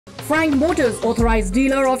Frank Motors, authorized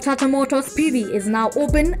dealer of Tata Motors PV, is now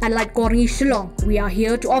open at Lightcorny, Shillong. We are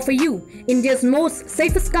here to offer you India's most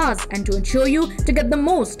safest cars and to ensure you to get the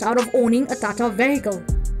most out of owning a Tata vehicle.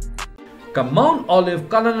 Ka Mount Olive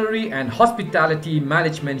Culinary and Hospitality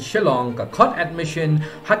Management Shillong ka khot admission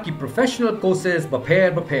haki professional courses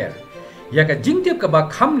prepare. Ya ka jingtip ka ba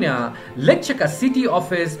khamnya lecture ka city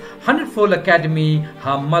office 100-fold academy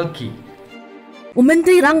ha malki.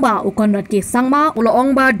 Umentri rangba ukonrat ki sangma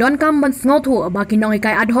uloong ba don kam ban snothu ba kinong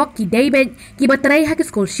ikai ad hoc ki daybed ki batray ha ki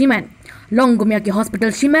school shimet. Long gumya ki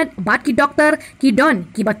hospital shimet bat ki doctor ki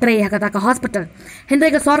don ki batray ha kata ka hospital.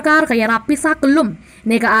 Hendrai ka Sorkar ka ïarap pisa kelum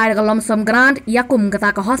ne ka air ka lomsom grant yakum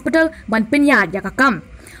kata ka hospital ban pinyad ya ka kam.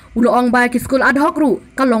 Uloong ba ki school ad hoc ru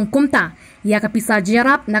ka long kumta ya ka pisa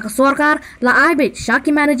ïarap na ka Sorkar la aibet sha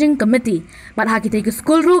ki managing committee bat ha ki te ki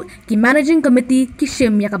school ru ki managing committee ki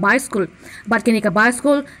shim ya ka by school bat kini ka by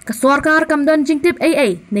school ka Sorkar kam don jingtip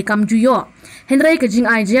AA ne kam juyo hendrai ka jing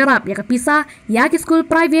ai ïarap ya ka pisa ya ki school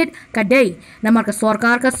private ka day namar ka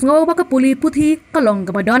Sorkar ka sngo ba ka puli puthi ka long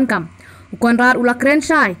ka badon kam Ukonrar ula kren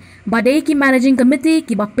shai badai ki managing committee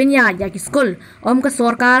ki bapinya ya ki school om ka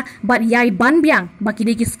Sorkar bat yai ban biang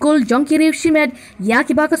bakide ki school jong ki rev shimed ya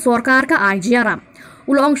ki ba ka Sorkar ka ai ïarap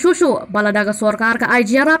ulong shushu balada ka Sorkar ka ai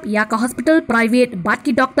ïarap ya ka hospital private bat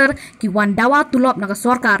ki doctor ki wan dawa tulop na ka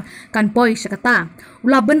Sorkar kan poi shakata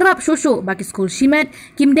ula benrap shushu ba ki school shimed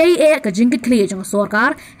kim dei ka jingkit kli jong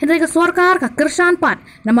Sorkar hendrai ka Sorkar ka kershan pat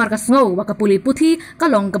namar ka sngo ba ka puli puthi ka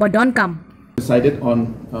long ka badon kam decided on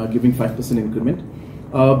giving 5% increment.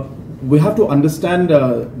 We have to understand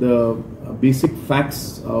the basic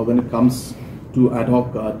facts when it comes to ad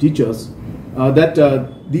hoc teachers that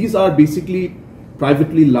these are basically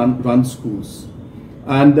privately run schools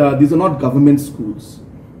and these are not government schools.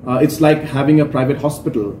 It's like having a private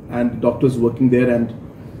hospital and doctors working there and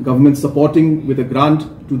government supporting with a grant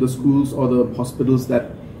to the schools or the hospitals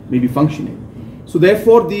that may be functioning. So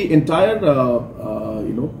therefore the entire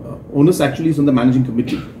onus actually is on the managing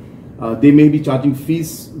committee. They may be charging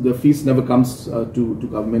fees. The fees never comes to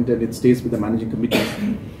government and it stays with the managing committee.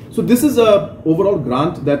 So this is a overall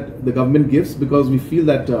grant that the government gives because we feel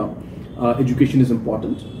that education is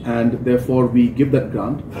important and therefore we give that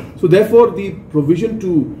grant. So therefore the provision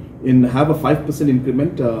to have a 5%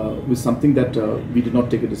 increment was something that we did not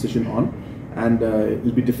take a decision on, and it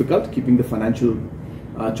will be difficult keeping the financial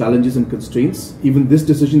challenges and constraints. Even this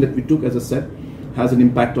decision that we took, as I said, has an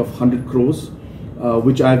impact of 100 crores,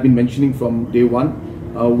 which I have been mentioning from day one,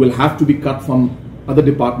 will have to be cut from other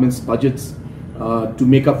departments' budgets to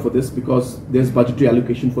make up for this because there's budgetary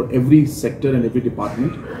allocation for every sector and every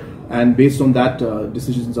department, and based on that,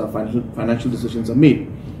 financial decisions are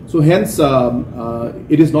made. So hence,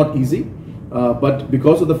 it is not easy, but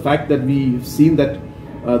because of the fact that we've seen that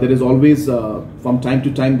there is always, from time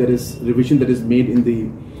to time, there is revision that is made in the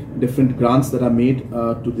different grants that are made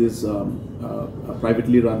to these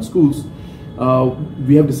privately run schools.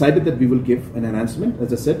 We have decided that we will give an enhancement,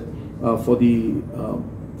 as I said, for the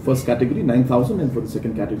first category 9,000 and for the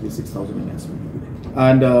second category 6,000 enhancement.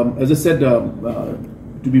 And as I said,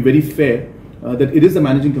 to be very fair, that it is the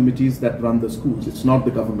managing committees that run the schools, it's not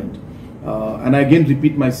the government. And I again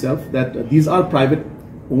repeat myself that these are private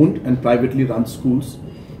owned and privately run schools,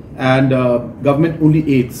 and government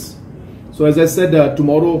only aids. So as I said,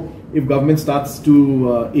 tomorrow if government starts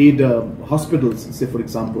to aid hospitals, say for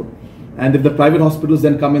example, and if the private hospitals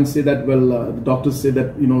then come and say that, well, the doctors say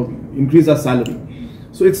that, increase our salary.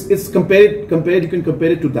 So it's compared, you can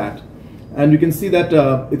compare it to that. And you can see that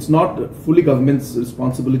it's not fully government's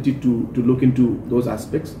responsibility to look into those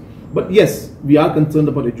aspects. But yes, we are concerned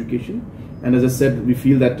about education. And as I said, we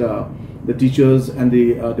feel that the teachers and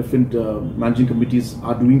the different managing committees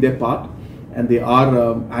are doing their part and they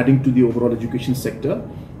are adding to the overall education sector.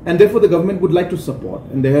 And therefore the government would like to support,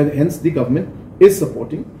 and hence the government is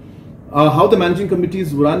supporting. How the managing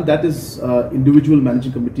committees run, that is individual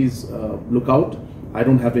managing committees look out. I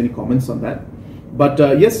don't have any comments on that. But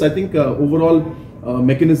yes, I think overall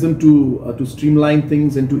mechanism to streamline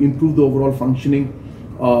things and to improve the overall functioning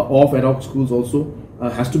of ad hoc schools also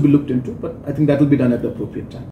has to be looked into, but I think that will be done at the appropriate time.